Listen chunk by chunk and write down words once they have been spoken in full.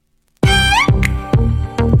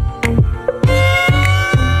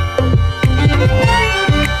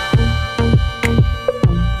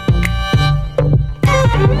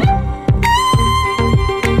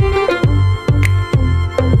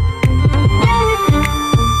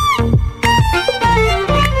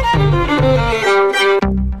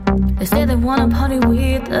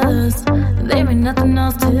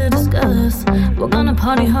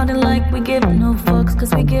party harder like we give no fucks,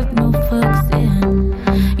 cause we give no fucks,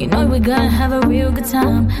 yeah. You know we're gonna have a real good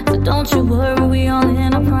time, so don't you worry, we all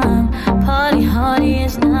in our prime. Party hardy,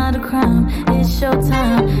 it's not a crime. It's your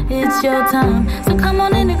time, it's your time. So come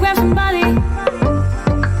on in and grab somebody.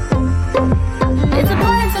 It's a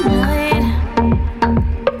party tonight.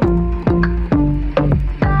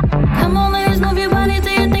 Come on, ladies, move your body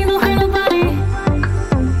till you think don't hurt nobody.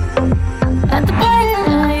 At the party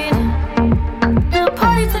tonight, the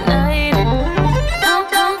party tonight. Come,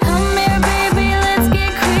 come, come here, baby, let's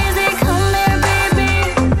get crazy. Come here, baby.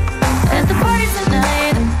 At the party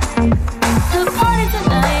tonight, the party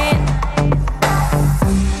tonight.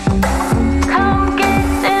 Come get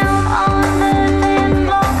down on the dance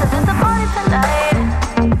floor, 'cause it's a party tonight.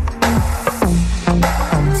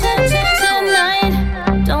 Tonight,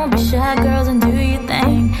 don't be shy, girls, and do your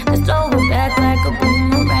thing. Just throw it back like a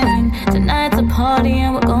boomerang. Tonight's a party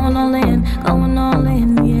and we're going all in,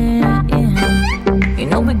 yeah, yeah. You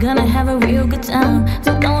know we're gonna have a real good time, so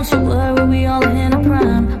don't you worry, we all in a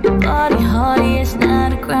prime. Party hardy, it's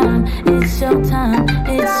not a crime. It's your time,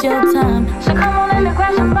 it's your time. So come on in and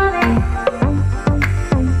grab somebody.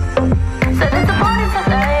 Said it's a party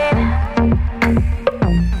tonight.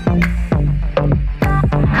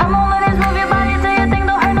 Come on, ladies, move your body till you think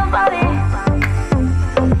don't hurt nobody.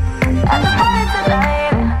 At the party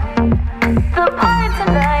tonight, the party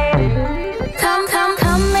tonight. Come, come,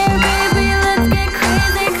 come here, baby, let's get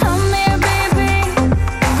crazy. Come here, baby.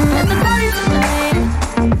 At the party tonight,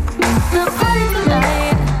 the party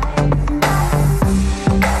tonight.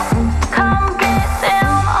 Come get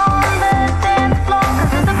down on the dance floor,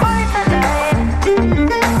 'cause it's a party tonight.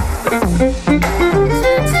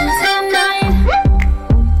 Tonight.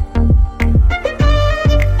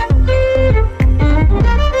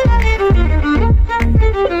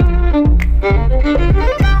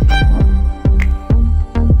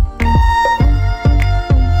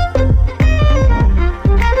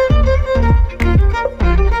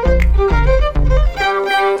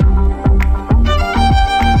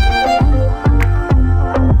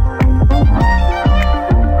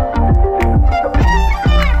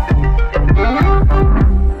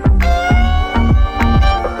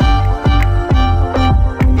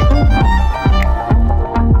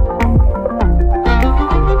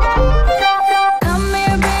 Come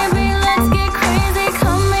here, baby, let's get crazy.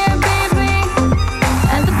 Come here, baby.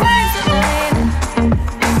 At the party tonight,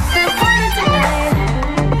 the party tonight.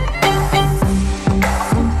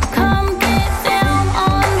 Come get down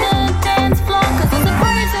on the dance floor, 'cause it's a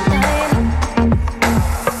party tonight.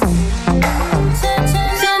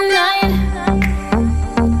 Tonight.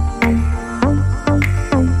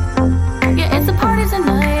 Yeah, it's a party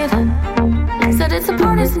tonight. Said it's a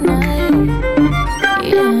party tonight.